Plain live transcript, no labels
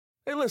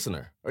Hey,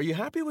 listener, are you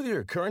happy with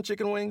your current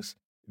chicken wings?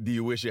 Do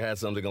you wish you had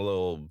something a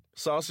little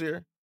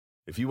saucier?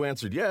 If you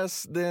answered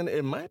yes, then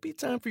it might be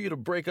time for you to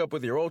break up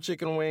with your old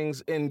chicken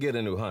wings and get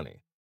a new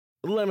honey.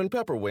 Lemon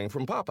pepper wing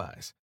from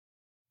Popeyes.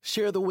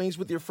 Share the wings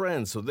with your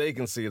friends so they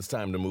can see it's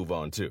time to move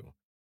on too.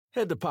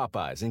 Head to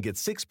Popeyes and get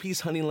 6-piece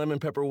honey lemon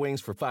pepper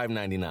wings for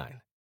 $5.99.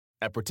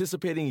 At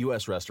participating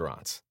U.S.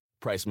 restaurants.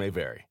 Price may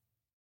vary.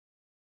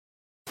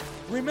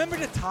 Remember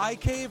the Thai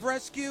cave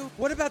rescue?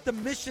 What about the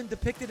mission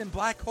depicted in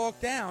Black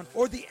Hawk Down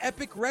or the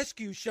epic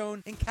rescue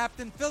shown in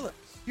Captain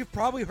Phillips? You've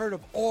probably heard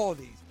of all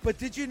these, but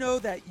did you know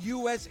that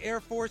U.S. Air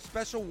Force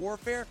Special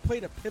Warfare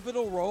played a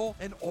pivotal role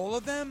in all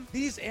of them?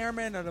 These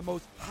airmen are the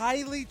most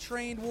highly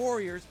trained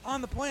warriors on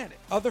the planet.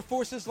 Other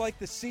forces like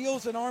the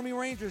SEALs and Army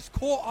Rangers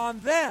call on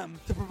them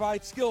to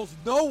provide skills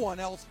no one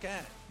else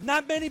can.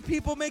 Not many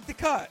people make the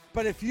cut,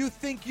 but if you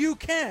think you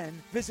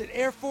can, visit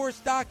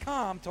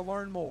airforce.com to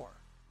learn more.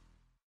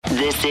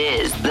 This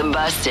is the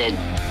Busted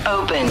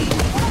Open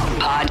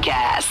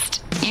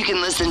Podcast. You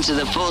can listen to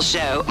the full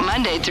show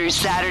Monday through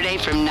Saturday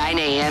from 9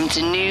 a.m.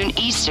 to noon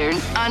Eastern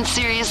on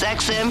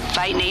SiriusXM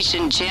Fight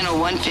Nation Channel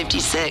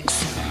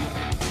 156.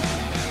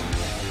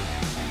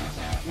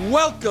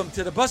 Welcome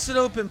to the Busted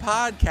Open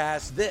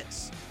Podcast.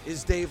 This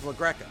is Dave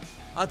LaGreca.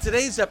 On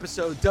today's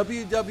episode,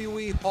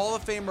 WWE Hall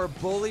of Famer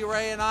Bully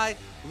Ray and I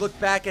look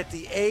back at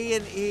the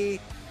A&E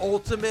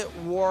Ultimate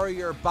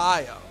Warrior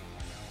bio,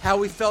 how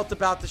we felt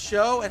about the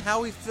show, and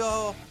how we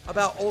feel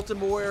about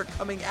Ultimate Warrior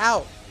coming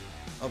out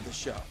of the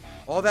show.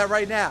 All that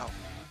right now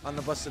on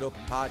the Busted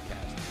Open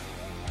Podcast.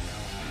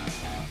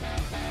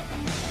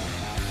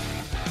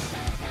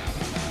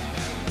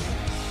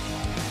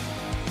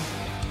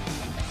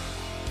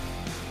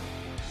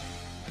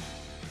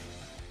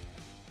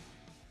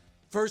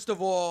 First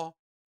of all,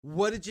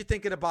 what did you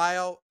think of the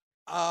bio?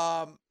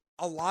 A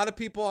lot of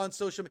people on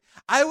social media,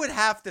 I would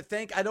have to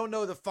think, I don't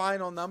know the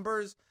final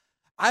numbers,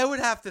 I would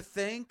have to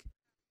think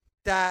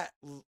that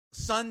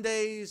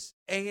Sunday's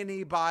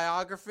A&E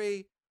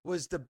biography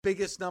was the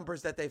biggest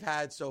numbers that they've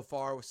had so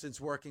far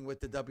since working with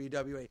the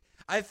WWE.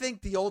 I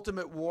think the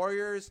Ultimate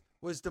Warriors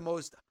was the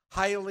most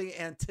highly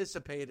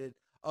anticipated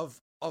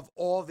of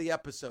all the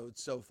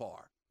episodes so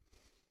far.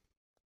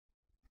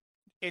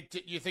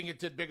 You think it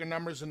did bigger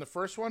numbers than the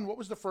first one? What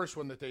was the first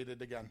one that they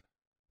did again?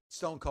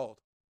 Stone Cold.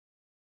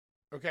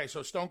 Okay,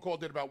 so Stone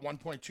Cold did about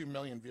 1.2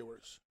 million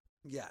viewers.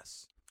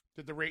 Yes.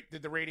 Did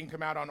the rating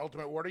come out on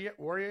Ultimate Warrior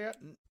yet?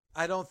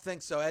 I don't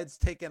think so. Ed's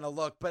taking a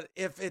look, but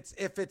if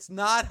it's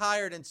not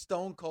higher than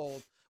Stone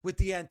Cold with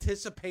the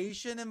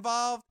anticipation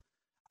involved,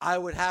 I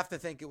would have to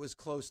think it was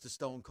close to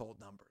Stone Cold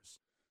numbers.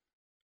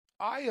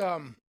 I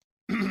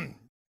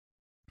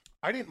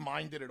I didn't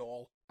mind it at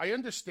all. I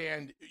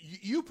understand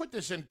you put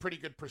this in pretty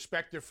good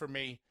perspective for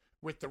me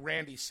with the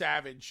Randy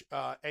Savage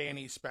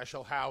A&E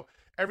special, how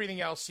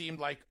everything else seemed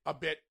like a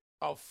bit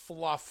of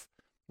fluff,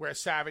 where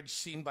Savage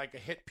seemed like a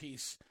hit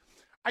piece.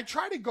 I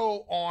try to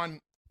go on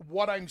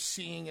what I'm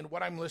seeing and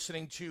what I'm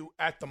listening to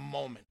at the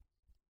moment,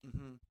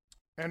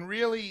 and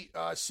really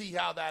see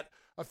how that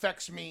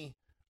affects me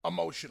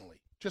emotionally.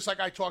 Just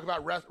like I talk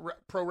about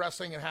pro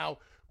wrestling and how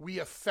we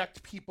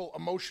affect people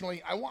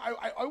emotionally.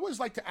 I always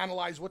like to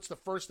analyze what's the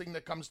first thing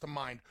that comes to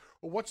mind,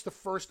 or what's the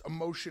first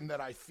emotion that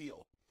I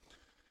feel.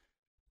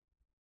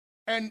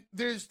 And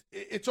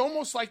it's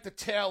almost like the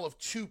tale of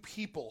two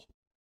people,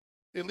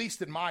 at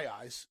least in my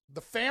eyes: the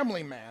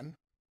family man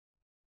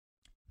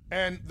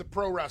and the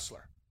pro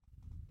wrestler.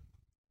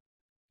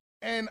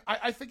 And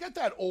I forget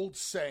that old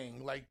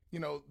saying, like,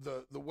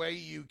 the way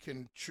you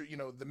can,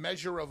 the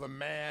measure of a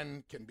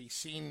man can be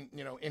seen,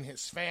 in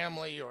his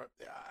family, or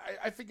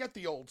I forget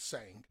the old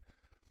saying.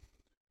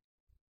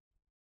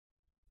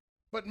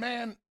 But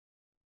man,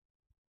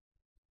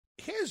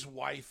 his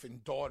wife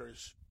and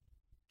daughters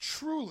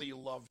truly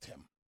loved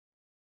him.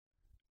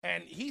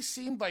 And he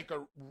seemed like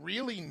a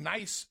really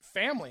nice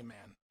family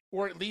man,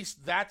 or at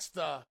least that's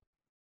the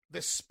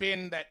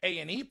spin that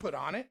A&E put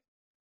on it.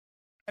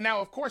 And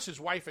now, of course, his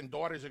wife and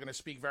daughters are going to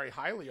speak very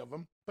highly of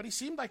him, but he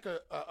seemed like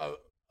a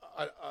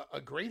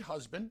great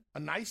husband, a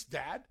nice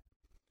dad.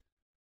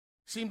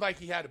 Seemed like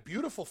he had a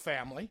beautiful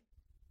family.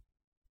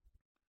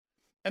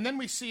 And then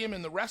we see him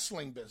in the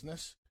wrestling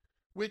business,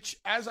 which,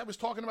 as I was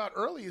talking about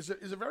earlier, is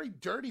a very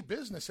dirty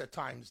business at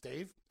times,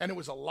 Dave. And it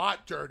was a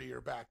lot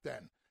dirtier back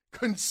then,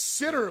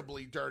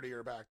 considerably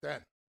dirtier back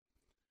then,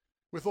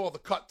 with all the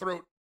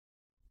cutthroat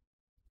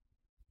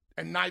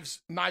and knives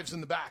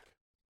in the back.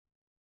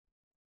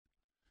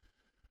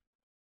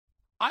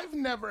 I've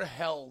never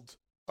held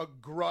a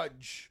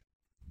grudge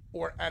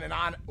or an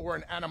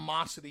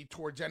animosity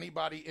towards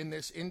anybody in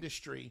this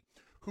industry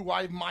who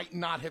I might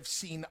not have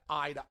seen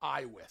eye to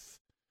eye with,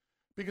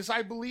 because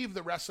I believe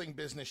the wrestling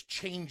business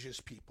changes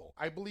people.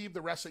 I believe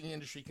the wrestling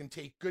industry can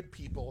take good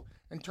people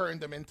and turn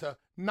them into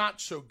not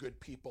so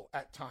good people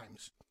at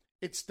times.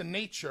 It's the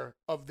nature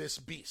of this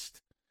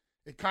beast.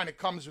 It kind of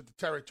comes with the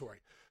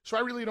territory. So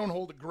I really don't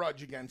hold a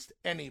grudge against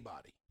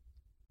anybody.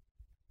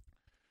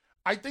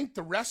 I think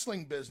the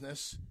wrestling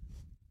business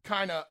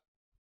kind of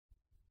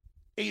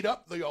ate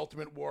up the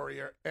Ultimate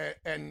Warrior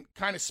and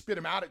kind of spit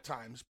him out at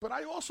times. But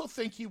I also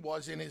think he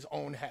was in his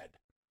own head.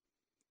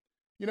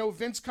 You know,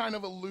 Vince kind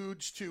of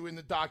alludes to in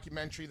the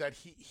documentary that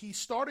he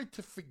started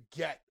to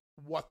forget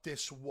what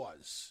this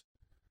was.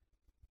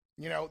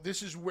 You know,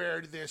 this is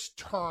where this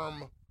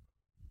term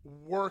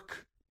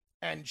work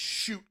and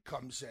shoot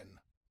comes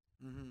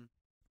in. Mm-hmm.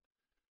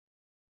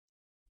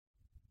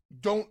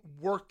 Don't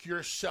work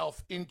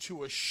yourself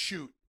into a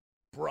shoot,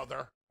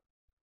 brother.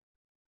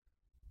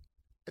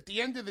 At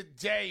the end of the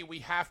day, we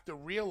have to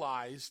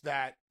realize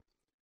that,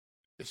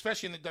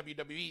 especially in the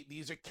WWE,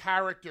 these are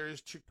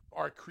characters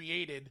are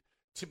created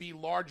to be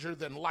larger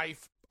than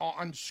life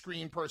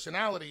on-screen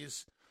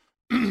personalities.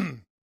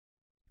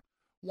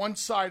 One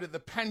side of the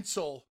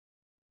pencil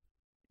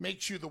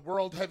makes you the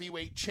world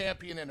heavyweight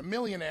champion and a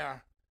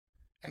millionaire,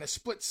 and a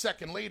split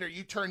second later,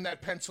 you turn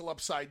that pencil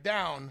upside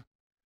down,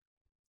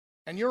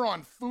 and you're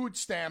on food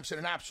stamps and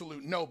an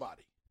absolute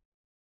nobody.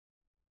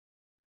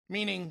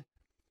 Meaning,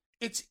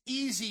 it's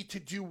easy to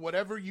do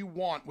whatever you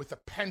want with a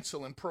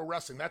pencil in pro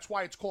wrestling. That's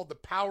why it's called the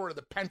power of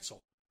the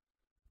pencil.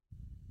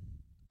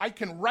 I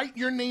can write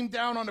your name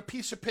down on a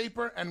piece of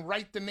paper and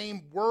write the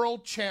name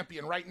world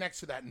champion right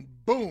next to that, and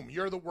boom,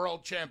 you're the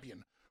world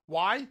champion.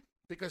 Why?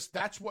 Because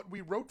that's what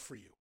we wrote for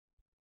you.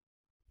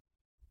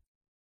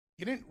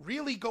 You didn't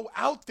really go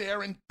out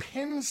there and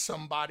pin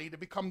somebody to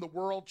become the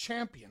world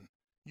champion.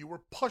 You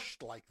were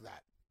pushed like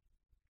that.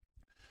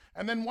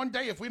 And then one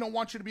day, if we don't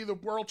want you to be the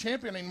world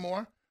champion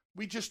anymore,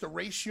 we just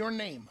erase your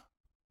name.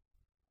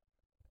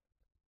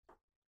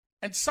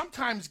 And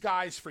sometimes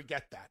guys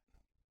forget that.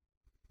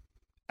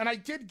 And I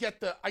did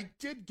get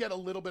a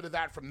little bit of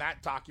that from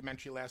that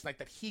documentary last night,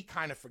 that he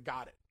kind of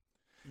forgot it.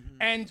 Mm-hmm.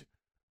 And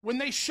when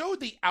they showed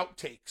the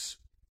outtakes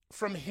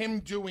from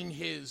him doing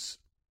his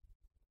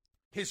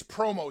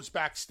promos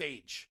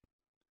backstage,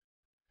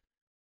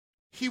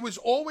 he was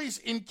always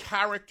in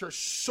character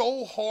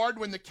so hard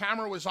when the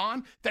camera was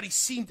on that he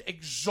seemed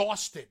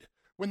exhausted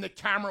when the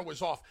camera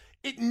was off.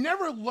 It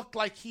never looked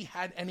like he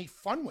had any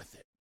fun with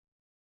it.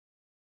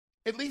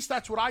 At least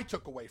that's what I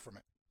took away from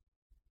it.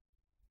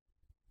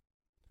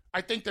 I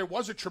think there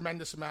was a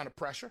tremendous amount of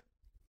pressure.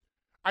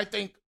 I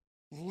think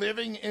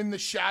living in the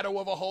shadow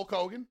of a Hulk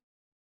Hogan.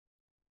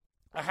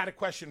 I had a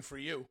question for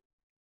you.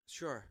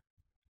 Sure.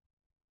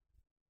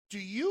 Do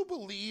you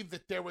believe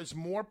that there was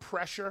more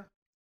pressure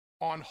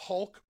on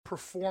Hulk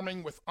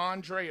performing with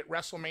Andre at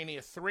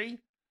WrestleMania 3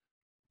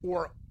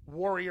 or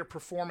Warrior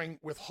performing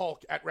with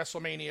Hulk at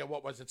WrestleMania,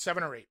 what was it,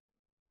 7 or 8?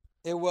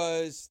 It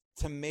was,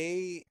 to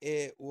me,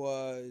 it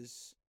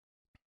was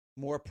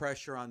more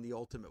pressure on the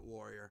Ultimate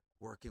Warrior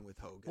working with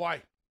Hogan.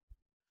 Why?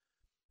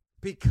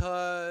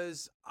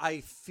 Because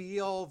I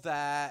feel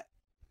that,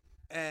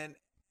 and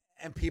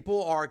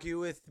people argue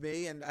with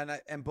me,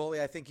 and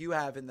Bully, I think you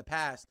have in the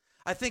past,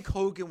 I think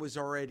Hogan was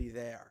already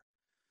there.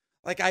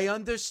 Like, I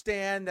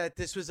understand that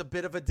this was a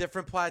bit of a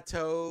different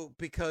plateau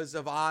because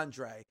of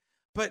Andre,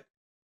 but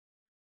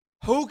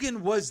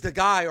Hogan was the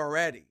guy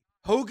already.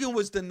 Hogan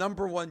was the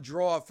number one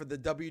draw for the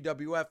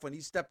WWF when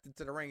he stepped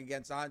into the ring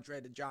against Andre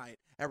the Giant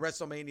at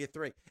WrestleMania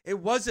 3. It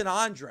wasn't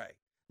Andre.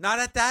 Not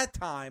at that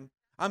time.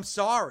 I'm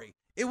sorry.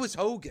 It was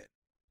Hogan.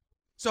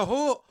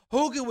 So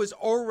Hogan was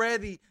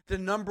already the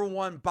number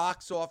one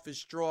box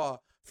office draw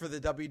for the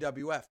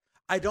WWF.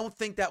 I don't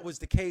think that was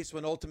the case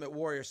when Ultimate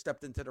Warrior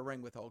stepped into the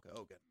ring with Hulk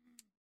Hogan.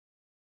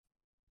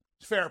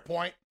 Fair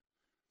point.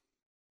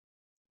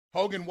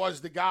 Hogan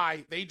was the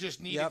guy. They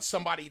just needed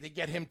somebody to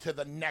get him to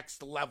the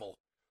next level.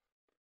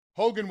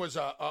 Hogan was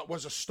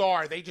a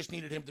star. They just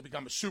needed him to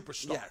become a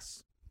superstar.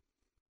 Yes.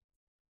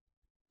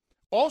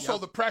 Also,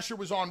 the pressure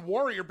was on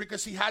Warrior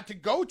because he had to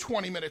go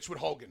 20 minutes with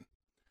Hogan.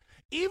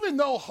 Even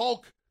though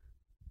Hulk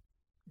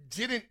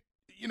didn't,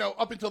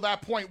 up until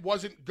that point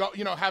wasn't,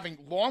 having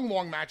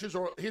long matches,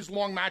 or his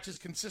long matches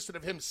consisted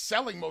of him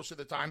selling most of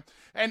the time.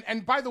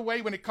 And by the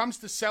way, when it comes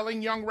to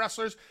selling young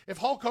wrestlers, if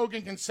Hulk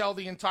Hogan can sell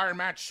the entire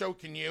match, so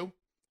can you.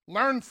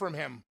 Learn from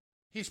him.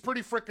 He's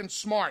pretty freaking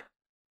smart.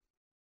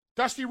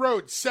 Dusty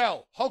Rhodes,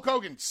 sell. Hulk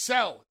Hogan,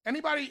 sell.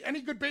 Any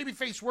good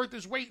babyface worth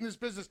his weight in this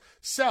business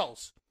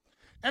sells.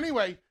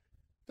 Anyway,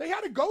 they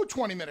had to go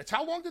 20 minutes.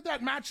 How long did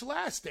that match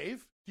last,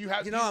 Dave? Do you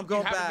have? I'm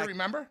going back. Do you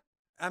remember?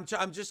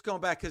 I'm just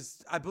going back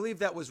because I believe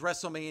that was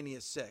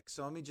WrestleMania 6.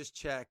 So let me just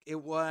check.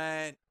 It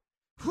went,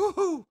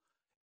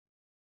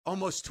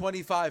 almost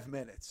 25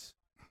 minutes.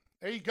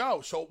 There you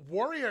go. So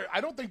Warrior,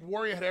 I don't think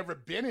Warrior had ever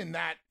been in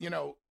that,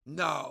 no,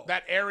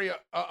 that area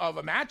of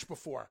a match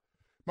before.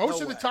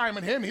 Most of the time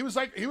in him, he was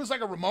like a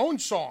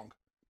Ramones song,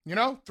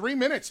 3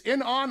 minutes,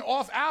 in, on,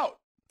 off, out.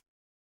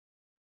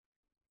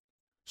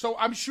 So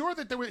I'm sure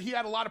that he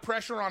had a lot of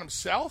pressure on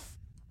himself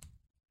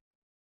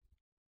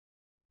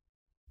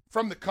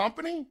from the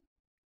company.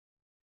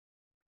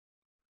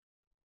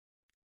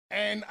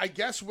 And I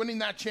guess winning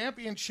that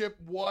championship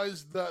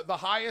was the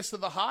highest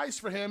of the highs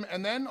for him.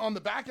 And then on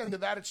the back end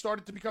of that, it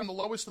started to become the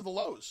lowest of the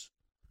lows.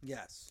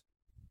 Yes.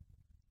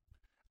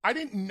 I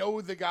didn't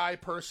know the guy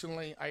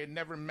personally. I had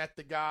never met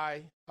the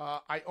guy.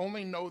 I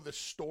only know the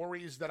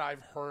stories that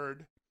I've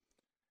heard.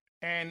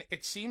 And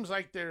it seems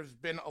like there's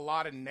been a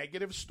lot of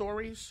negative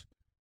stories,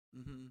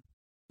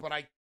 but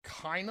I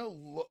kind of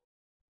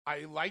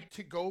I like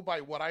to go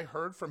by what I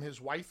heard from his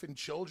wife and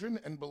children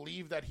and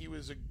believe that he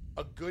was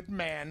a good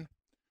man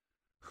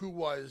who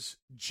was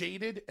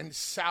jaded and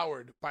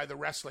soured by the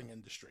wrestling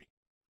industry.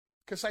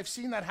 Because I've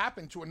seen that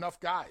happen to enough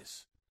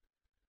guys.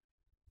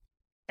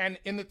 And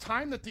in the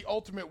time that the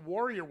Ultimate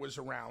Warrior was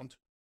around,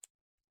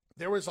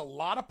 there was a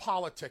lot of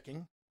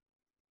politicking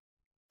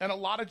and a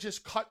lot of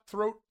just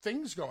cutthroat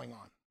things going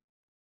on.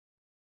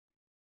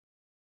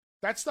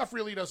 That stuff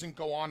really doesn't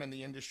go on in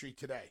the industry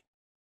today.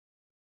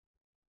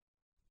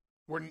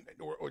 Or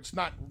it's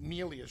not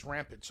nearly as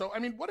rampant. So, I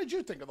mean, what did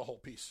you think of the whole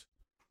piese?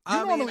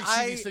 You normally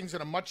see these things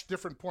in a much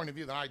different point of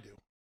view than I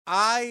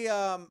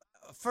do.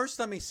 First,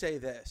 let me say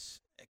this,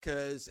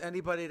 because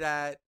anybody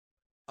that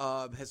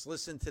has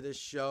listened to this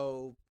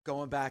show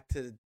going back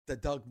to the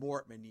Doug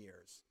Mortman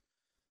years,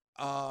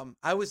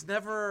 I was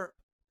never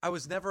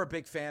a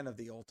big fan of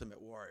the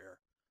Ultimate Warrior.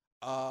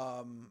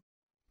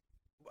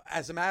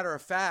 As a matter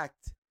of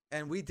fact,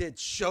 and we did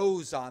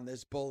shows on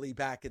this bully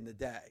back in the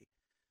day.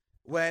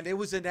 When it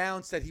was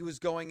announced that he was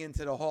going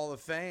into the Hall of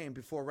Fame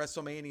before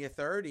WrestleMania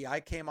 30, I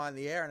came on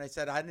the air and I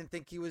said I didn't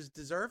think he was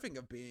deserving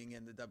of being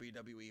in the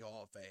WWE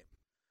Hall of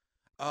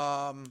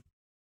Fame.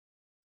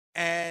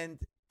 And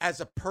as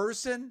a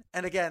person,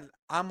 and again,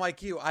 I'm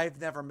like you, I've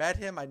never met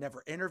him. I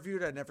never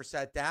interviewed. I never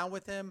sat down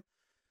with him.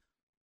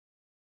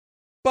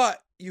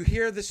 But you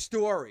hear the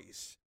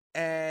stories.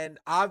 And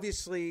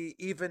obviously,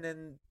 even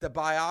in the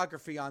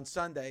biography on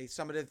Sunday,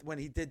 when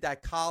he did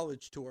that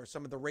college tour,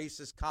 some of the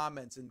racist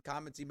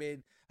comments he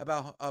made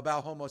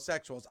about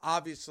homosexuals,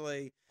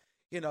 obviously,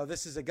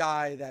 this is a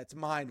guy that's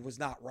mind was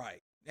not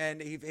right.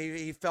 And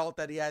he felt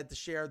that he had to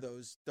share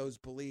those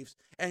beliefs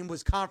and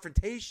was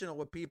confrontational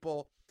with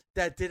people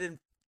that didn't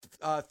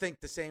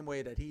think the same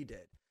way that he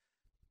did.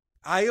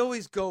 I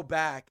always go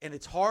back, and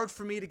it's hard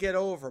for me to get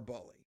over,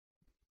 Bully,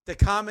 the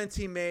comments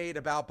he made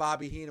about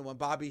Bobby Heenan when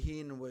Bobby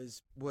Heenan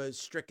was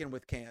stricken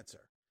with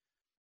cancer.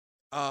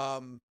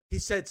 He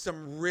said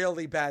some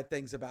really bad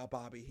things about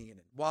Bobby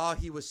Heenan while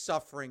he was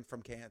suffering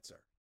from cancer.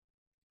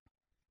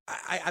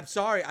 I'm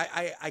sorry,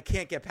 I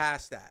can't get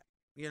past that.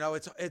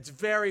 It's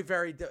very,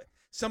 very.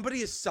 Somebody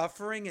is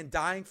suffering and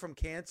dying from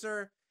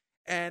cancer,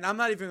 and I'm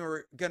not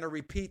even going to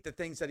repeat the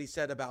things that he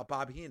said about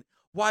Bobby Heenan.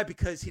 Why?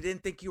 Because he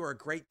didn't think you were a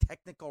great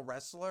technical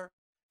wrestler?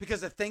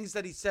 Because of things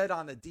that he said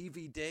on the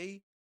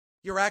DVD?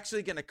 You're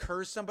actually going to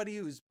curse somebody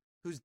who's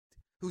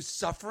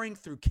suffering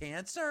through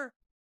cancer?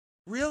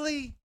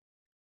 Really?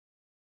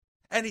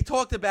 And he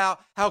talked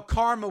about how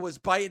karma was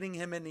biting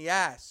him in the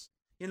ass.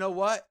 You know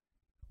what?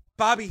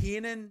 Bobby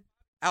Heenan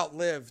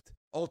outlived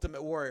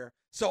Ultimate Warrior.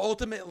 So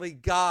ultimately,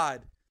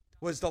 God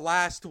was the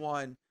last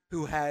one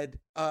who had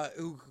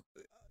who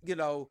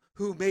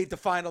made the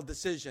final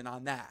decision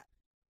on that.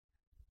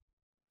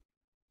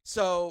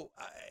 So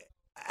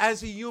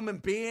as a human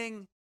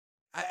being,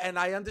 and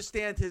I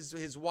understand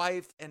his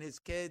wife and his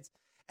kids.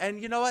 And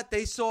you know what?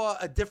 They saw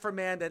a different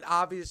man than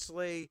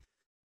obviously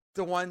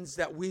the ones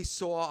that we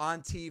saw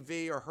on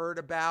TV or heard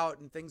about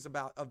and things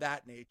of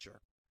that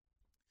nature.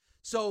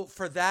 So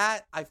for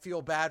that, I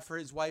feel bad for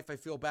his wife. I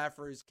feel bad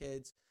for his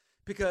kids,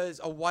 because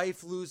a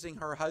wife losing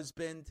her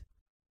husband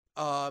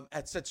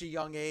at such a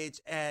young age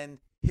and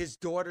his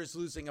daughter's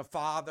losing a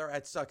father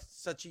at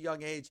such a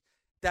young age,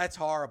 that's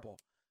horrible.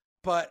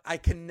 But I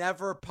can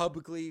never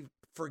publicly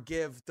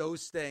forgive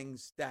those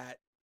things that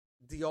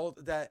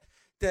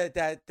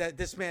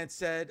this man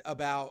said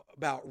about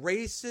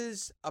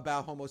races,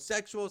 about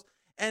homosexuals,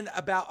 and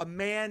about a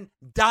man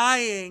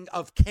dying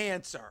of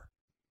cancer.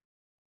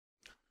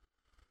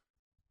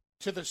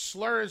 To the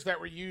slurs that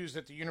were used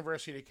at the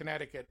University of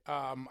Connecticut,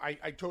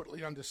 I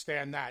totally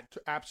understand that.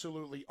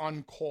 Absolutely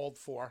uncalled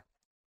for.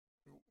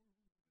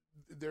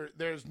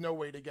 There's no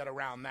way to get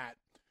around that.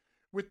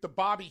 With the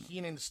Bobby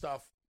Heenan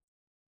stuff,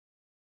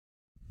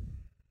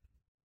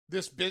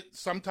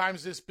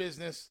 sometimes this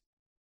business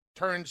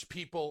turns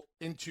people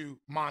into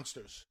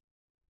monsters.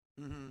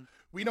 Mm-hmm.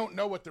 We don't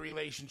know what the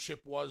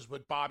relationship was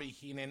with Bobby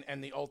Heenan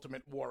and the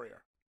Ultimate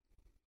Warrior.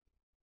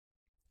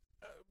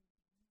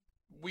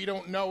 We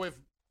don't know if,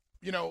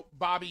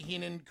 Bobby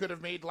Heenan could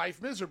have made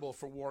life miserable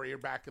for Warrior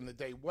back in the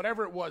day.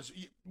 Whatever it was,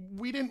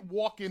 we didn't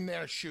walk in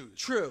their shoes.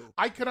 True.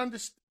 I could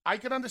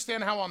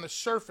understand how on the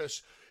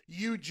surface,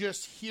 you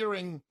just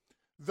hearing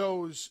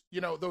those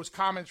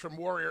comments from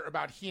Warrior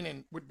about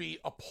Heenan would be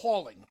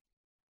appalling.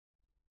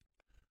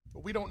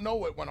 But we don't know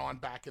what went on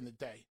back in the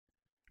day.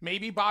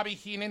 Maybe Bobby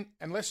Heenan,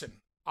 and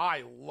listen,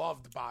 I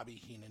loved Bobby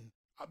Heenan.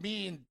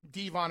 Me and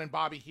Devon and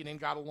Bobby Heenan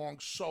got along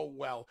so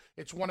well.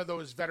 It's one of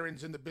those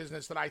veterans in the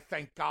business that I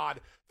thank God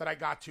that I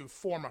got to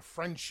form a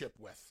friendship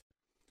with.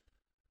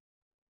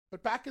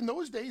 But back in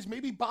those days,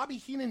 maybe Bobby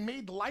Heenan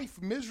made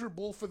life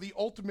miserable for the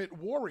Ultimate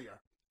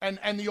Warrior.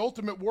 And the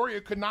Ultimate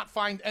Warrior could not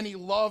find any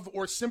love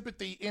or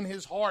sympathy in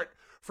his heart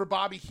for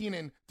Bobby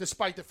Heenan,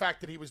 despite the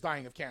fact that he was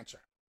dying of cancer.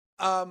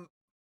 And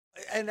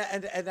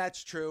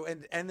that's true.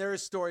 And there are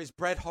stories.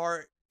 Bret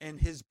Hart in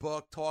his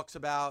book talks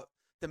about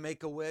the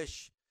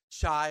Make-A-Wish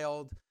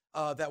child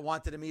that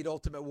wanted to meet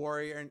Ultimate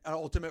Warrior, and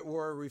Ultimate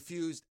Warrior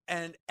refused.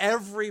 And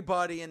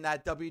everybody in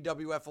that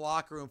WWF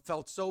locker room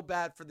felt so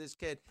bad for this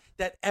kid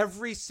that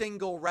every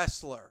single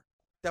wrestler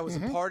that was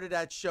a part of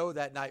that show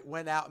that night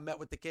went out and met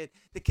with the kid.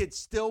 The kid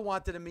still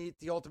wanted to meet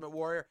the Ultimate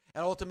Warrior,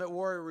 and Ultimate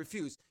Warrior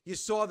refused. You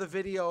saw the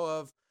video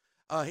of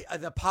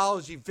an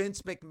apology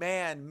Vince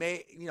McMahon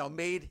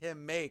made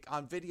him make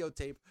on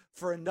videotape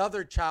for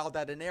another child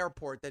at an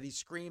airport that he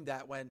screamed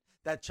at when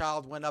that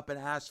child went up and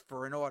asked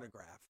for an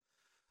autograph.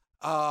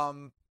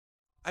 I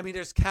mean,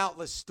 there's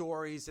countless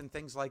stories and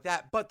things like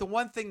that. But the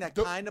one thing that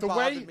kind of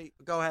bothered me,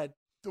 go ahead.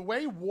 The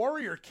way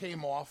Warrior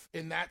came off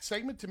in that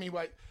segment to me,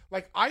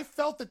 like I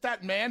felt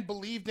that man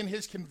believed in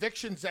his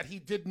convictions that he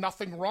did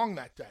nothing wrong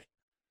that day.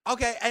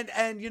 Okay,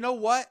 and you know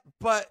what?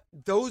 But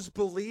those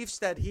beliefs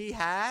that he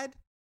had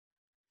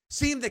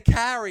seemed to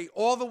carry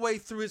all the way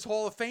through his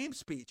Hall of Fame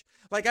speech.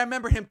 Like, I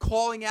remember him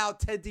calling out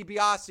Ted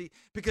DiBiase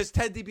because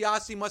Ted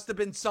DiBiase must have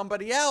been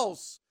somebody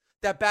else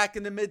that back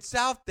in the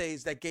Mid-South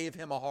days that gave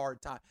him a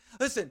hard time.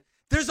 Listen,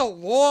 there's a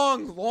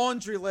long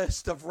laundry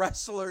list of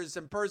wrestlers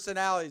and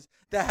personalities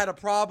that had a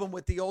problem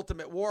with the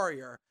Ultimate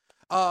Warrior.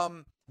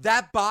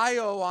 That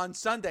bio on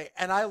Sunday,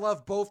 and I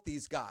love both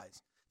these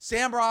guys.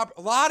 A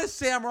lot of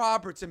Sam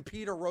Roberts and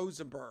Peter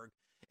Rosenberg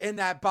in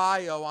that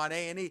bio on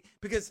A&E,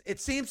 because it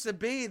seems to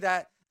be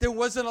that there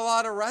wasn't a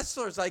lot of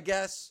wrestlers, I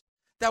guess,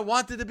 that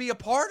wanted to be a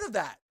part of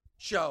that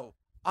show.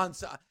 And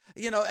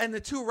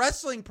the two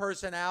wrestling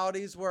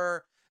personalities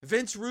were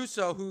Vince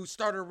Russo, who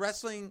started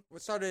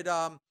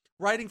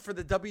writing for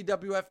the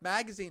WWF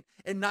magazine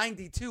in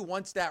 '92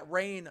 once that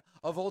reign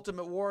of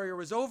Ultimate Warrior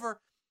was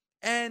over,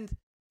 and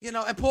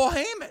Paul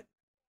Heyman.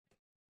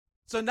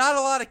 So not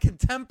a lot of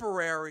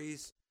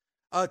contemporaries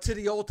to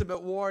the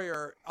Ultimate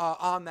Warrior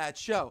on that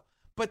show.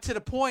 But to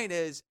the point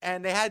is,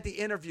 and they had the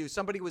interview.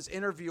 Somebody was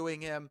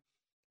interviewing him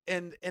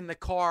in the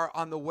car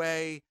on the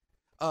way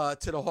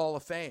to the Hall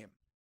of Fame.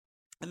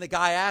 And the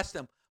guy asked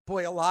him,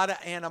 boy, a lot of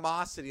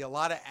animosity, a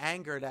lot of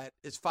anger that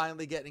is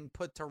finally getting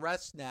put to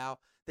rest now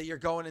that you're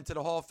going into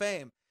the Hall of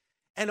Fame.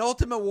 And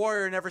Ultimate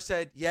Warrior never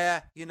said,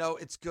 yeah,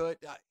 it's good.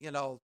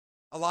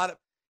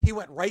 He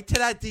went right to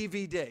that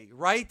DVD,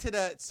 right to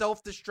the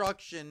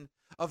self-destruction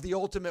of the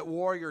Ultimate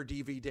Warrior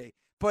DVD.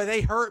 Boy,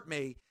 they hurt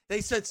me. They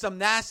said some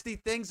nasty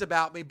things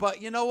about me,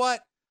 but you know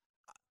what?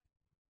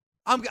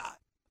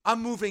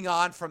 I'm moving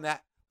on from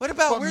that. What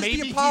about where's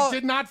maybe the apology?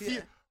 He did not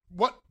feel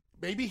what?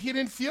 Maybe he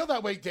didn't feel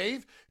that way,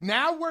 Dave.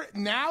 Now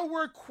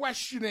we're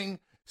questioning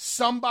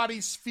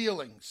somebody's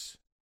feelings.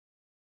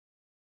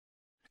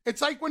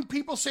 It's like when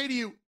people say to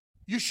you,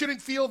 "You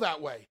shouldn't feel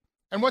that way."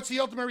 And what's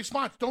the ultimate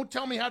response? Don't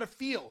tell me how to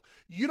feel.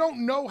 You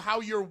don't know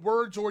how your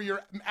words or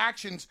your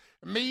actions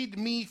made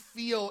me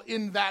feel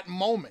in that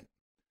moment.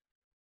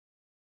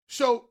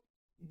 So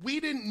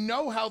we didn't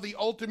know how the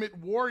Ultimate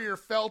Warrior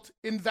felt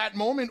in that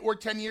moment or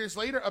 10 years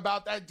later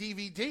about that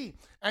DVD.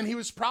 And he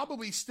was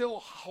probably still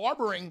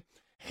harboring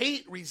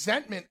hate,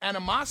 resentment,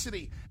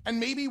 animosity, and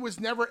maybe was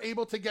never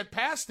able to get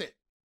past it.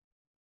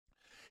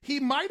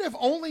 He might have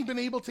only been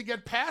able to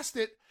get past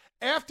it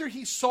after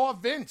he saw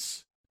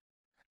Vince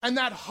and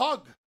that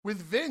hug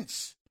with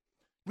Vince.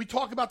 We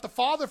talk about the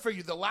father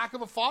figure, the lack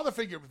of a father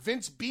figure,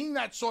 Vince being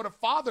that sort of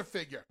father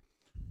figure.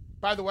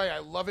 By the way, I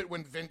love it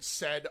when Vince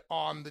said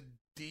on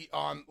the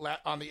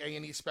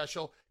A&E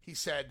special, he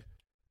said,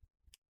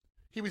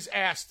 he was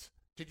asked,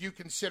 did you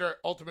consider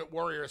Ultimate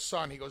Warrior a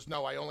son? He goes,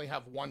 no, I only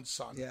have one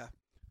son. Yeah.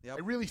 Yep.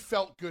 It really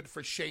felt good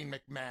for Shane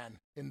McMahon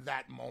in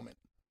that moment.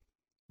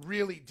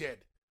 Really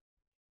did.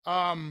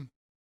 So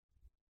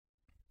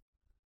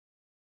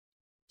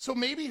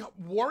maybe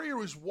Warrior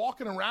was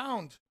walking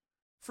around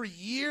for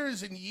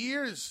years and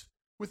years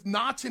with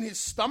knots in his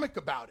stomach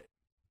about it.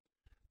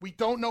 We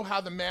don't know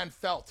how the man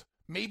felt.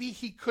 Maybe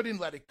he couldn't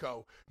let it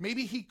go.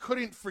 Maybe he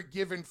couldn't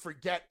forgive and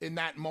forget in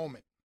that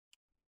moment.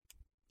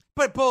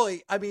 But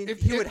Bully, I mean,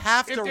 he would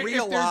have to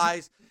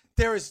realize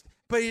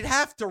he'd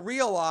have to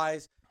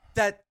realize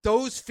that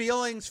those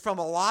feelings from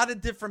a lot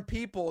of different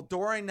people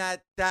during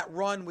that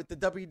run with the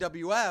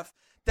WWF,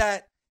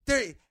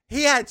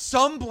 he had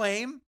some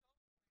blame.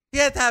 He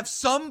had to have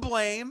some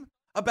blame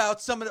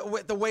about some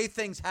of the way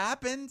things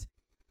happened.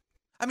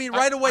 I mean,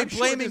 right away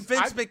blaming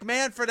Vince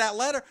McMahon for that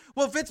letter.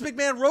 Well, Vince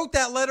McMahon wrote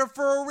that letter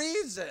for a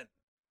reason.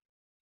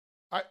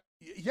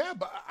 Yeah,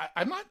 but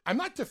I'm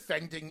not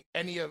defending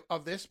any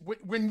of this.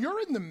 When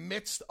you're in the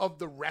midst of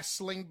the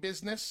wrestling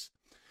business,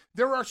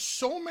 there are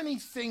so many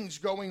things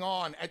going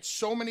on at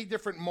so many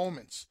different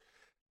moments.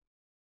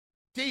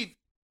 Dave,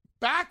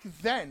 back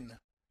then,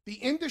 the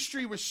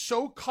industry was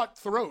so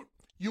cutthroat.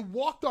 You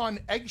walked on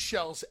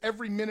eggshells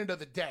every minute of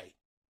the day.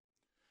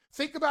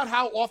 Think about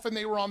how often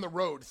they were on the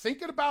road.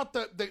 Thinking about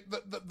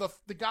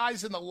the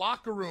guys in the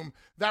locker room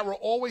that were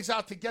always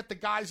out to get the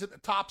guys at the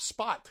top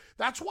spot.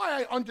 That's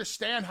why I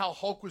understand how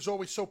Hulk was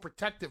always so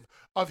protective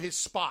of his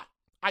spot.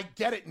 I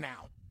get it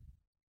now.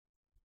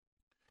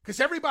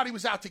 Because everybody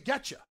was out to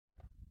get you.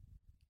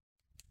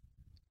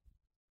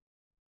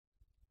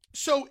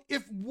 So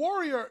if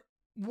Warrior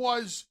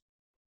was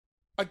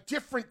a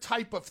different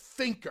type of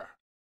thinker,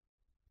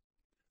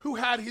 who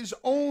had his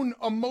own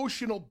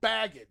emotional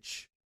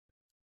baggage,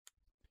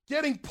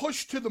 getting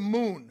pushed to the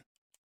moon,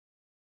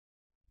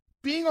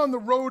 being on the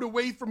road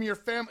away from your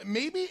family,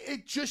 maybe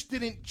it just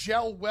didn't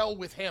gel well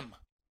with him.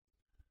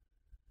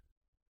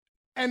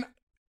 And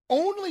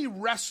only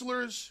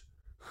wrestlers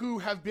who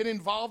have been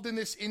involved in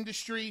this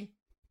industry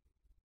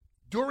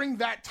during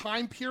that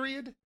time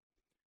period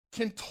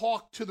can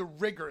talk to the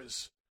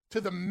rigors, to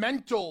the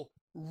mental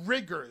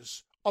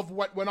rigors of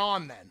what went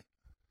on then.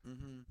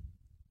 Mm-hmm.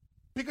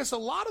 Because a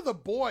lot of the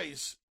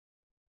boys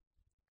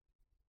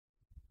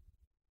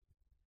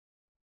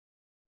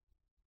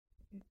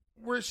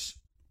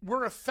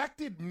were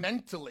affected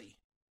mentally.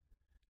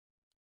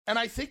 And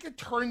I think it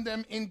turned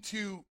them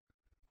into,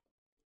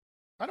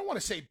 I don't want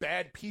to say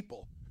bad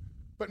people,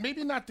 but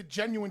maybe not the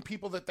genuine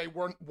people that they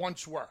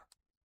once were.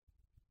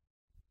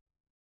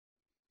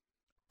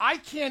 I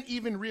can't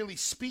even really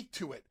speak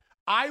to it.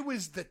 I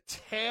was the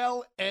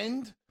tail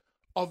end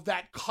of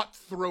that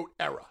cutthroat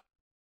era.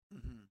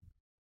 Mm-hmm.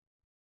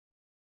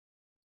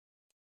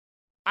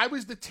 I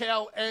was the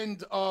tail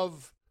end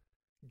of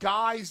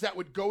guys that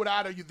would go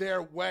out of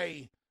their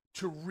way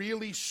to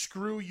really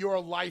screw your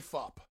life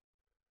up,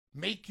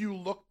 make you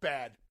look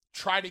bad,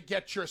 try to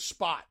get your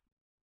spot.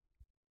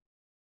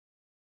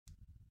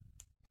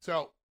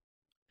 So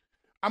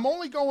I'm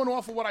only going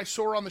off of what I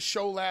saw on the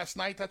show last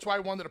night. That's why I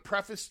wanted to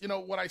preface,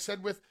 what I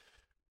said with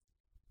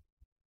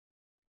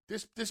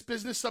this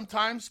business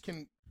sometimes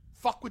can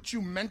fuck with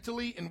you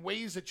mentally in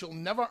ways that you'll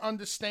never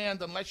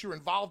understand unless you're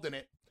involved in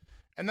it.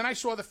 And then I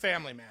saw the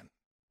family, man.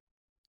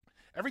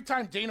 Every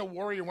time Dana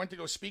Warrior went to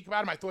go speak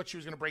about him, I thought she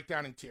was going to break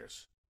down in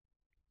tears.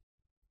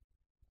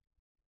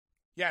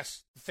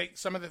 Yes,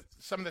 some of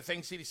the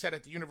things that he said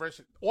at the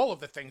university, all of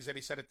the things that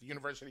he said at the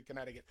University of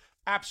Connecticut,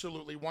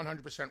 absolutely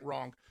 100%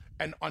 wrong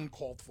and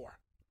uncalled for.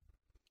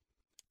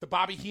 The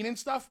Bobby Heenan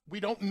stuff, we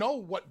don't know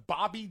what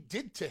Bobby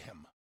did to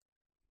him.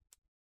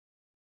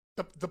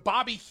 The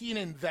Bobby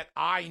Heenan that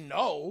I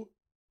know,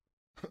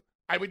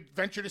 I would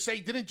venture to say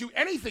didn't do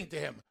anything to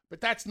him,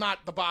 but that's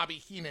not the Bobby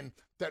Heenan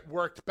that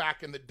worked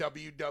back in the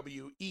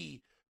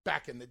WWE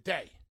back in the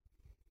day.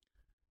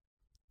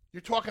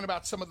 You're talking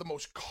about some of the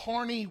most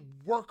carny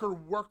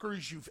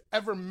workers you've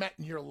ever met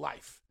in your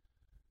life.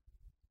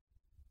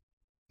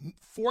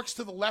 Forks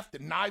to the left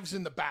and knives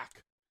in the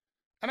back.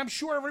 And I'm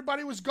sure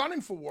everybody was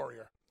gunning for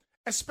Warrior,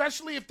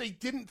 especially if they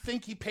didn't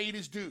think he paid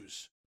his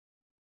dues.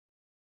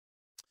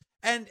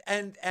 And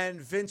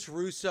Vince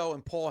Russo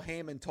and Paul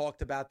Heyman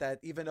talked about that,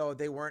 even though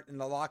they weren't in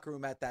the locker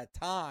room at that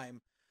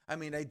time. I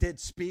mean, they did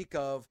speak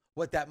of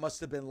what that must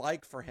have been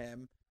like for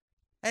him.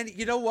 And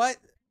you know what?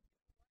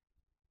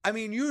 I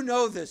mean,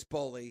 this,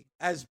 Bully,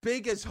 as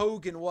big as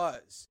Hogan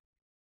was,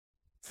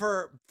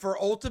 for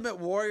Ultimate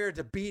Warrior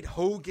to beat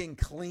Hogan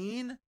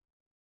clean,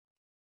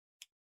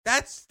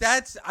 that's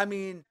I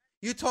mean,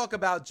 you talk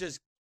about just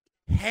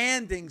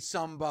handing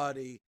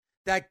somebody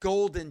that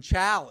golden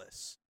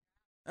chalice.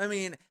 I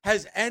mean,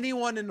 has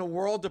anyone in the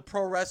world of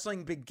pro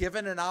wrestling been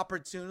given an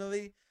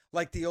opportunity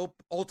like the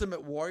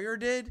Ultimate Warrior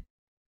did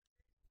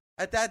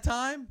at that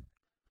time?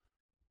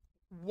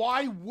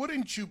 Why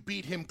wouldn't you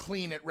beat him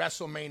clean at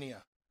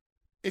WrestleMania?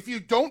 If you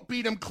don't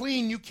beat him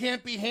clean, you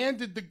can't be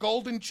handed the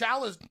golden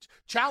chalice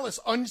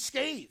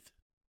unscathed.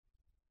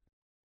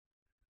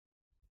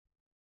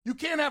 You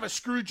can't have a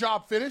screw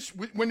job finish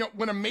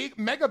when a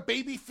mega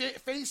baby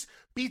face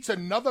beats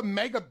another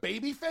mega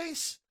baby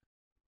face.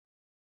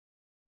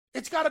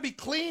 It's got to be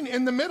clean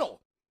in the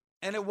middle.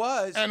 And it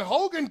was. And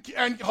Hogan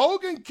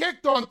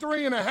kicked on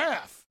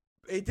 3.5.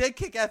 He did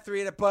kick at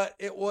 3.5, but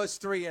it was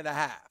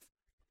 3.5.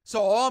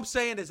 So all I'm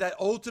saying is that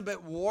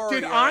Ultimate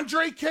Warrior. Did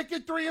Andre kick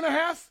at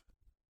 3.5?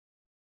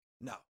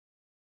 No.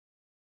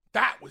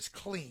 That was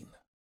clean.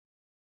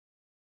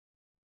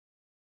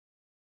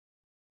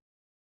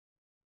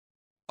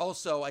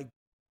 Also, I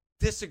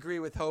disagree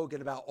with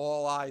Hogan about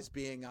all eyes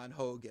being on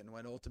Hogan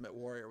when Ultimate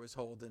Warrior was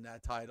holding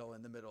that title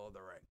in the middle of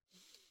the ring.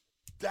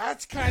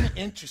 That's kind of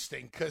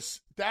interesting because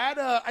that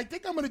I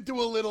think I'm going to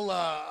do a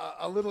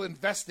little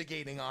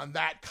investigating on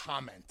that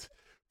comment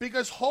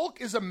because Hulk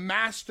is a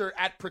master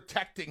at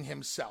protecting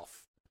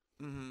himself.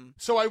 Mm-hmm.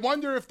 So I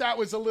wonder if that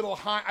was a little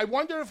high. I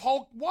wonder if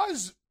Hulk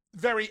was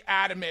very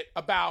adamant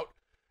about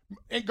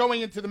going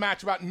into the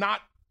match about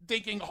not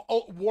thinking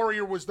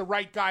Warrior was the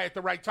right guy at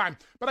the right time.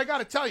 But I got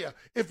to tell you,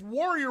 if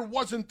Warrior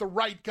wasn't the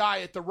right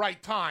guy at the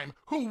right time,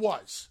 who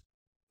was?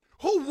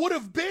 Who would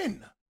have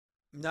been?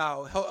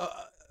 No,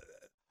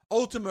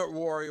 Ultimate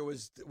Warrior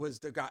was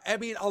the guy. I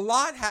mean, a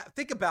lot.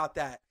 Think about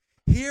that.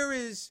 Here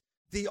is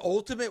the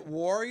Ultimate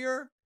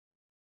Warrior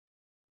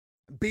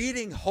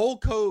beating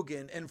Hulk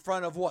Hogan in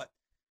front of what?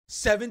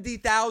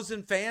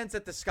 70,000 fans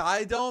at the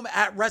Sky Dome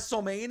at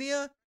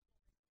WrestleMania?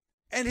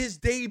 And his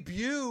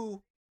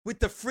debut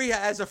with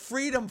as a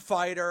freedom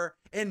fighter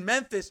in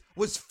Memphis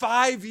was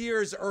 5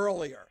 years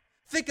earlier.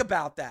 Think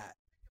about that.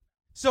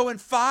 So in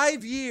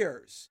 5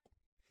 years,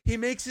 he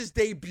makes his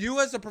debut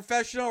as a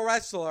professional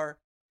wrestler.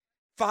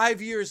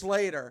 5 years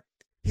later,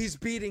 he's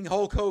beating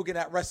Hulk Hogan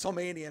at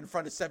WrestleMania in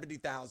front of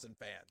 70,000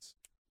 fans.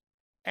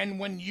 And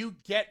when you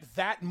get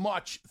that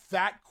much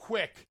that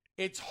quick,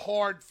 it's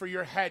hard for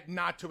your head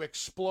not to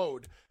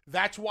explode.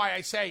 That's why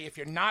I say if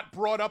you're not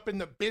brought up in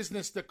the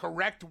business the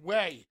correct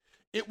way,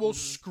 it will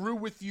screw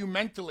with you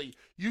mentally.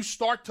 You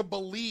start to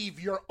believe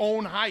your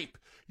own hype.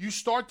 You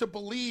start to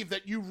believe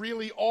that you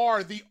really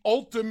are the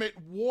ultimate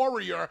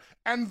warrior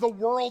and the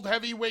world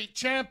heavyweight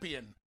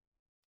champion.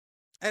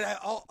 And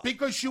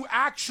because you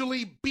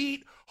actually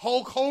beat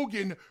Hulk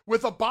Hogan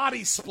with a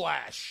body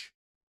splash.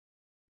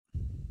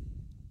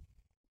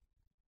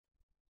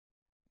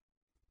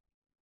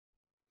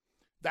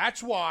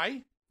 That's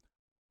why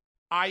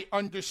I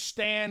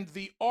understand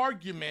the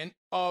argument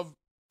of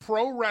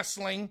pro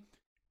wrestling.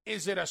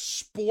 Is it a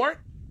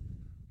sport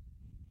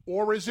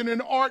or is it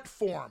an art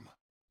form?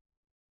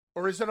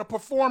 Or is it a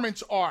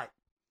performance art?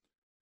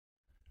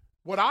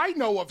 What I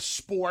know of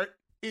sport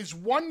is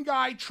one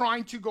guy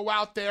trying to go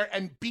out there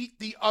and beat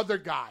the other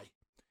guy.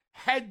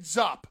 Heads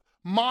up,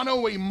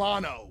 mano a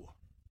mano.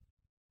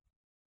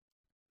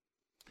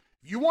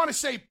 If you want to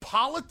say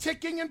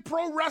politicking in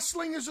pro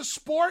wrestling is a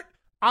sport,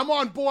 I'm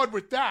on board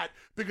with that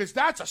because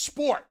that's a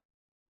sport.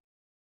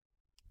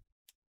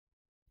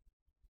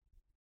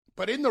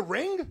 But in the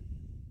ring,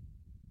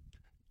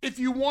 if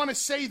you want to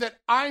say that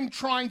I'm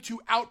trying to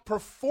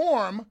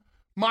outperform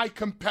my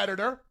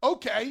competitor,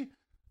 okay,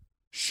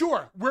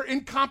 sure, we're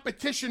in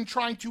competition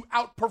trying to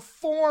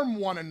outperform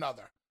one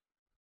another.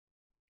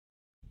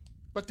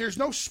 But there's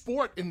no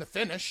sport in the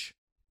finish.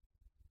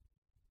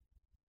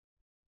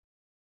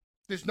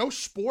 There's no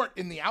sport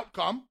in the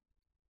outcome.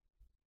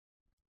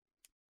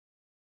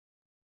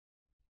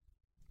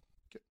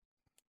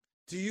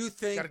 Do you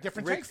think Got a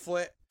different Ric take?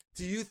 Flair?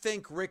 Do you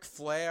think Ric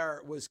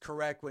Flair was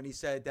correct when he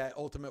said that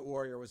Ultimate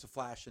Warrior was a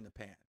flash in the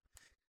pan?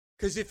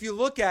 Because if you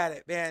look at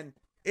it, man,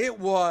 it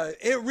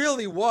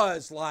really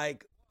was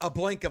like a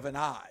blink of an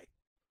eye.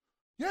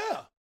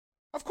 Yeah,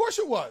 of course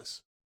it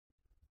was.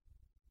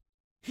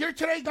 Here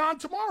today, gone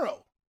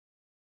tomorrow.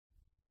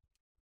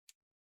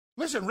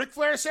 Listen, Ric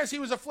Flair says he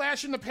was a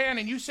flash in the pan,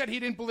 and you said he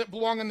didn't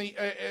belong in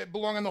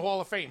the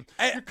Hall of Fame.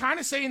 You're kind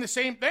of saying the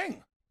same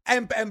thing.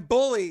 And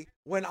Bully,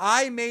 when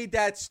I made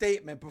that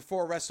statement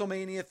before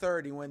WrestleMania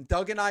 30, when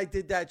Doug and I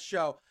did that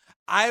show,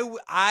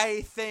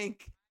 I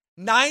think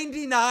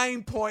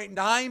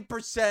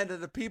 99.9%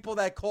 of the people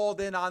that called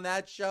in on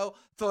that show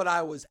thought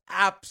I was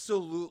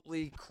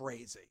absolutely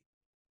crazy.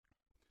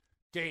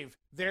 Dave,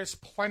 there's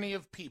plenty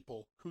of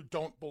people who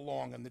don't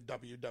belong in the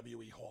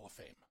WWE Hall of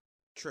Fame.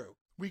 True.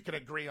 We can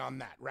agree on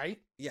that, right?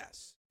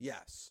 Yes.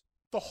 Yes.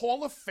 The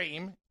Hall of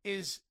Fame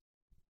is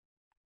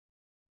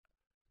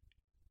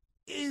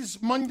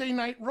Monday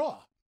Night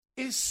Raw,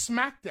 is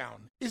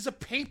SmackDown, is a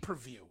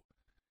pay-per-view.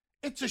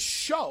 It's a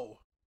show,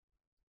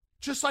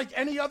 just like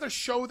any other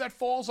show that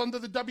falls under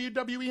the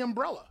WWE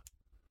umbrella.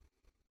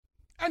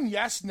 And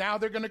yes, now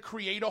they're going to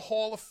create a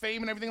Hall of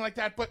Fame and everything like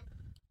that, but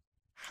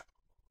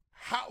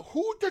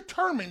who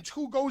determines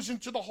who goes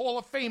into the Hall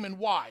of Fame and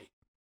why?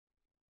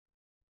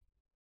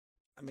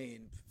 I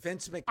mean,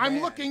 Vince McMahon. I'm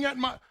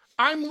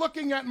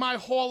looking at my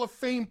Hall of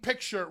Fame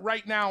picture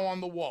right now on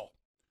the wall.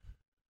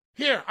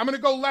 Here, I'm going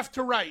to go left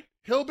to right.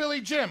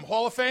 Hillbilly Jim,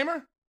 Hall of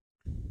Famer?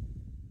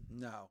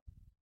 No.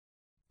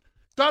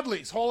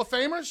 Dudley's, Hall of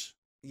Famers?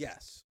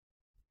 Yes.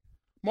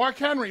 Mark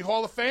Henry,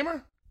 Hall of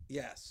Famer?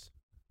 Yes.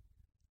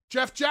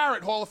 Jeff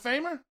Jarrett, Hall of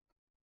Famer?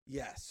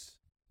 Yes.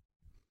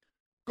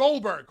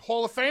 Goldberg,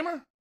 Hall of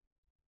Famer?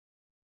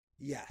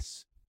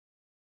 Yes.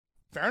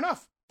 Fair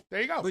enough.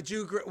 There you go.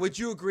 Would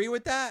you agree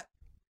with that?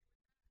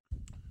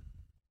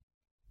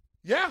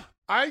 Yeah,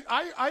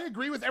 I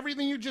agree with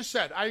everything you just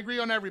said. I agree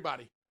on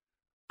everybody.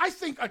 I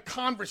think a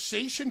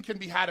conversation can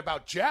be had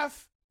about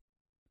Jeff.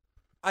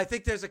 I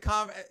think there's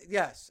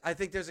I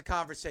think there's a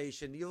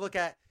conversation. You look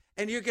at,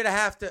 and you're going to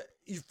have to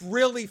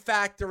really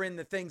factor in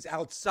the things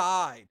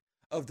outside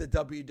of the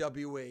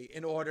WWE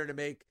in order to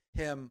make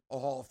him a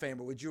Hall of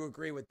Famer. Would you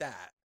agree with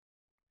that?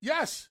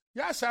 Yes,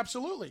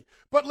 absolutely.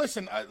 But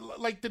listen,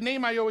 like the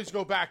name I always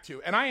go back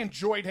to, and I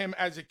enjoyed him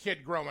as a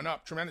kid growing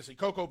up tremendously,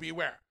 Koko B.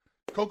 Ware.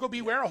 Koko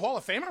B. Ware, a Hall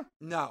of Famer?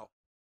 No.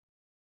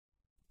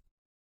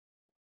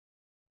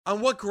 On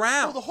what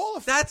ground? Well, the Hall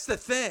of That's the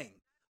thing.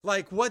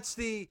 Like, what's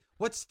the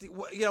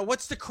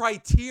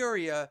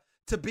criteria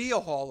to be a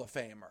Hall of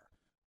Famer?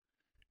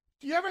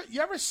 You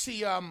ever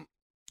see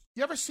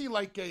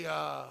like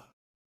a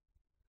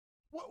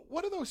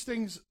what are those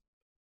things?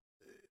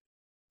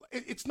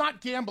 It's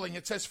not gambling.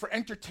 It says for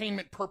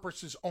entertainment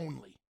purposes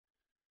only.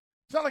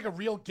 It's not like a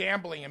real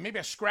gambling and maybe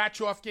a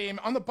scratch-off game.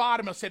 On the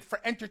bottom, it said for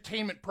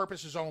entertainment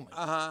purposes only.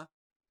 Uh-huh.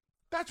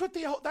 That's what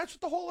the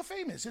Hall of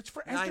Fame is. It's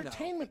for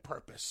entertainment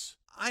purpose.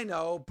 I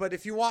know, but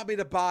if you want me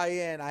to buy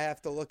in, I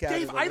have to look at it.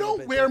 Dave, I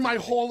don't wear my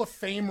Hall of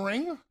Fame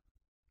ring.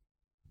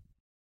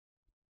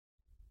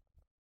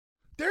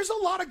 There's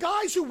a lot of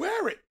guys who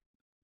wear it.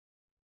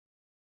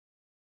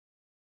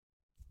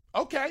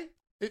 Okay,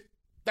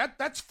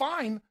 that's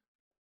fine.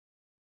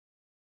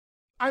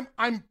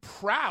 I'm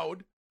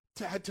proud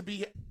to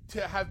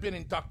have been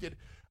inducted.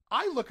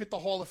 I look at the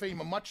Hall of Fame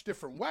a much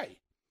different way.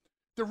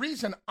 The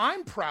reason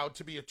I'm proud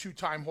to be a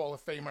 2-time Hall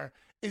of Famer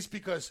is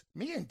because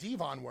me and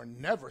Devon were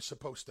never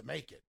supposed to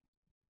make it.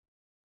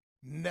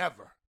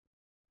 Never.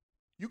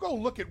 You go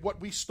look at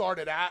what we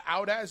started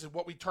out as and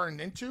what we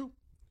turned into.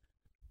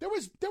 There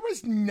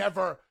was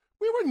never,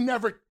 we were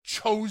never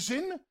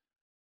chosen.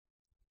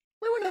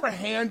 We were never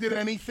handed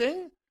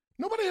anything.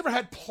 Nobody ever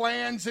had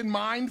plans in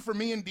mind for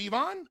me and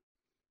Devon.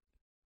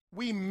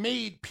 We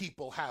made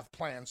people have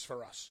plans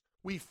for us.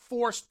 We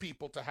forced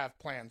people to have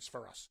plans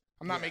for us.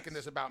 I'm not making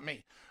this about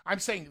me. I'm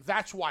saying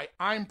that's why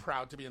I'm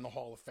proud to be in the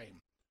Hall of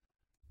Fame.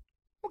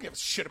 I don't give a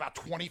shit about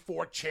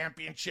 24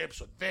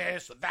 championships or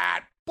this or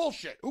that.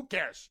 Bullshit. Who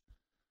cares?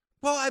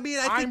 Well, I mean,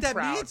 I think that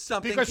means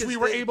something. Because we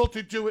were able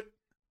to do it.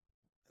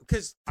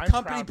 Because the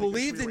company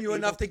believed in you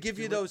enough to give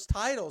you those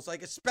titles,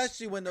 like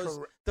especially when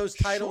those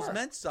titles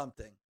meant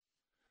something.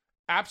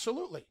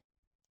 Absolutely.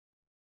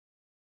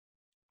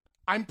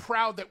 I'm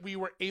proud that we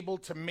were able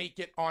to make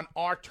it on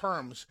our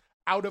terms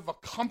out of a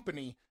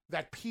company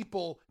that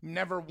people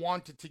never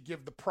wanted to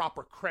give the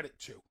proper credit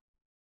to.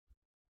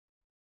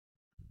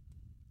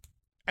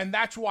 And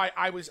that's why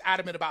I was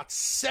adamant about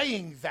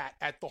saying that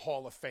at the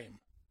Hall of Fame.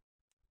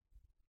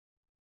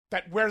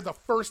 That we're the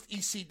first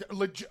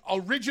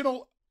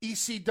original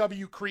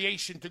ECW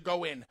creation to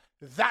go in.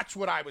 That's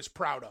what I was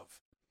proud of.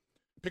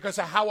 Because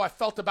of how I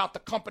felt about the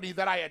company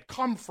that I had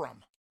come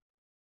from.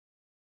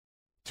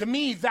 To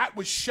me, that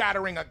was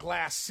shattering a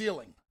glass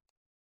ceiling.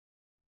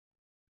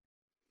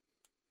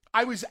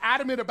 I was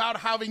adamant about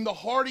having the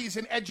Hardys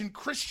and Edge and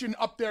Christian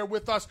up there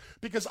with us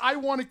because I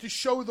wanted to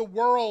show the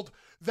world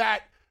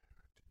that,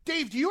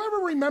 Dave, do you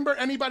ever remember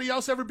anybody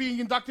else ever being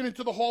inducted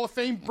into the Hall of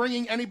Fame,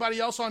 bringing anybody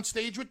else on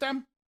stage with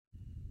them?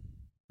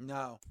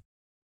 No.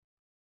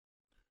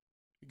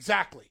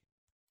 Exactly.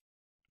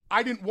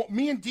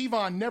 Me and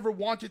Devon never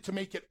wanted to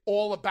make it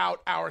all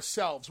about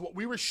ourselves. What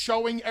we were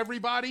showing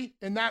everybody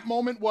in that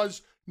moment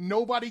was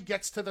nobody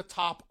gets to the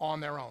top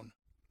on their own.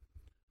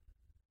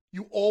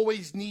 You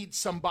always need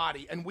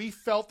somebody. And we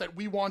felt that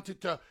we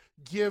wanted to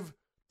give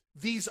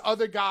these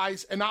other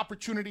guys an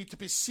opportunity to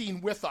be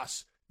seen with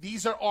us.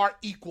 These are our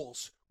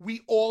equals.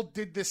 We all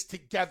did this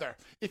together.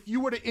 If you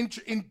were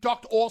to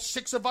induct all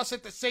 6 of us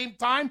at the same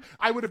time,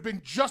 I would have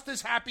been just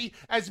as happy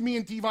as me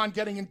and Devon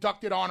getting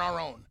inducted on our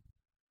own.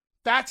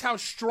 That's how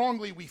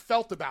strongly we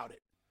felt about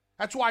it.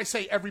 That's why I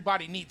say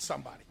everybody needs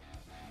somebody.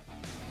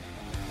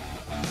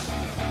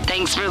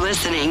 Thanks for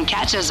listening.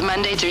 Catch us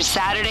Monday through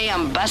Saturday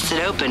on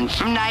Busted Open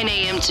from 9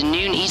 a.m. to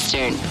noon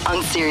Eastern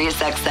on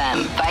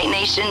SiriusXM, Fight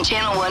Nation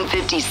Channel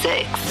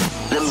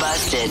 156. The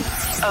Busted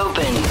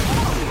Open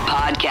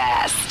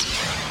Podcast.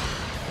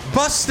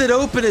 Busted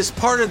Open is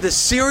part of the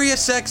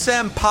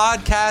SiriusXM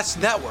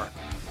Podcast Network.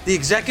 The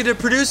executive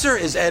producer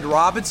is Ed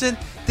Robinson.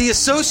 The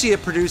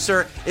associate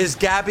producer is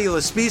Gabby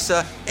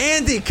Laspisa.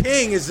 Andy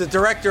King is the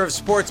director of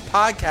sports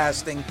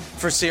podcasting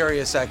for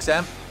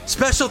SiriusXM.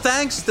 Special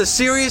thanks to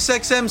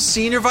SiriusXM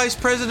Senior Vice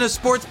President of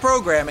Sports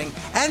Programming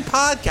and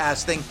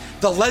Podcasting,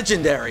 the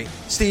legendary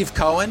Steve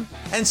Cohen,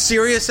 and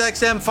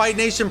SiriusXM Fight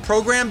Nation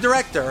Program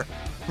Director,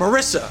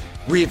 Marissa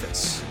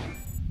Rivas.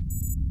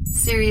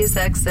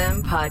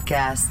 SiriusXM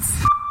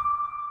Podcasts.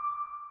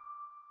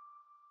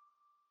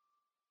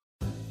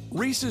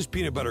 Reese's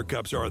Peanut Butter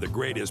Cups are the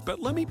greatest, but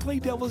let me play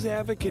devil's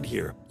advocate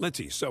here. Let's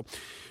see. So,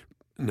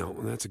 no,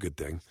 that's a good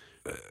thing.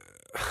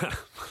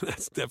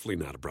 That's definitely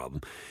not a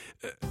problem.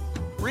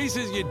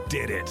 Reese's, you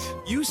did it.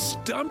 You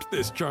stumped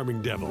this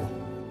charming devil.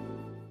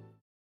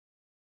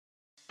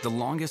 The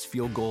longest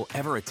field goal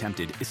ever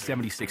attempted is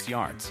 76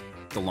 yards.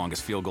 The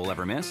longest field goal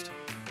ever missed?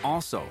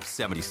 Also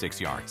 76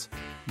 yards.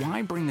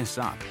 Why bring this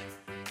up?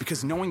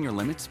 Because knowing your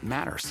limits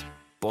matters,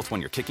 both when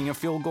you're kicking a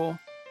field goal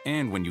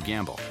and when you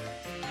gamble.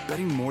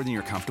 Betting more than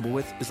you're comfortable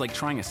with is like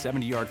trying a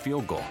 70-yard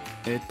field goal.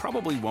 It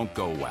probably won't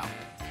go well.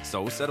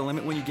 So set a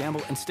limit when you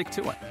gamble and stick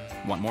to it.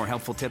 Want more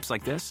helpful tips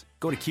like this?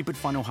 Go to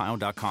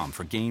keepitfunohio.com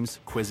for games,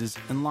 quizzes,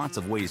 and lots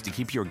of ways to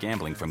keep your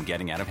gambling from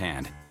getting out of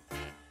hand.